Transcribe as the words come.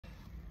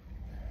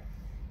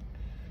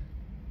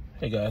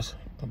Hey guys,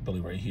 I'm Billy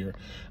right here.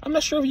 I'm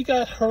not sure if you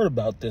guys heard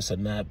about this or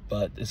not,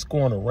 but it's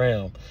going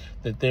around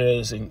that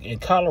there's in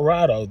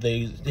Colorado,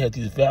 they had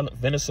these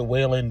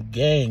Venezuelan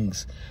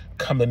gangs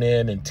coming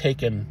in and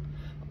taking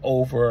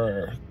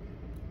over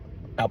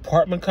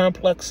apartment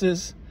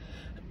complexes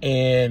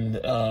and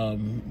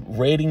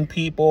raiding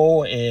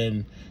people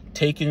and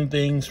taking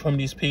things from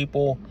these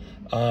people.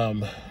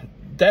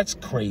 That's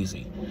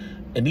crazy.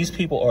 And these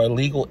people are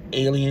illegal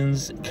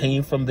aliens,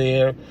 came from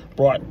there,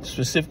 brought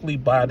specifically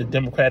by the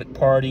Democratic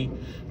Party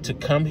to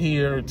come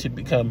here to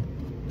become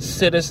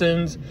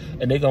citizens,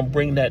 and they're going to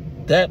bring that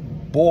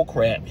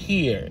bullcrap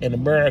here in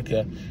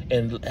America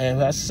and have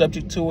us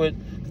subject to it.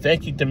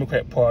 Thank you,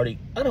 Democrat Party.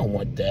 I don't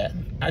want that.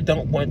 I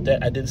don't want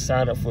that. I didn't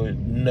sign up for it.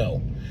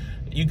 No.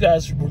 You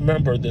guys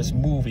remember this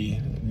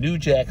movie, New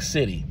Jack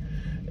City.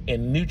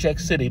 In New Jack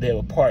City, they have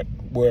a part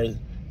where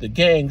the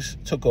gangs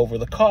took over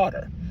the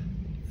Carter.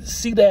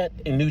 See that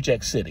in New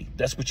Jack City.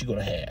 That's what you're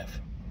going to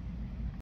have.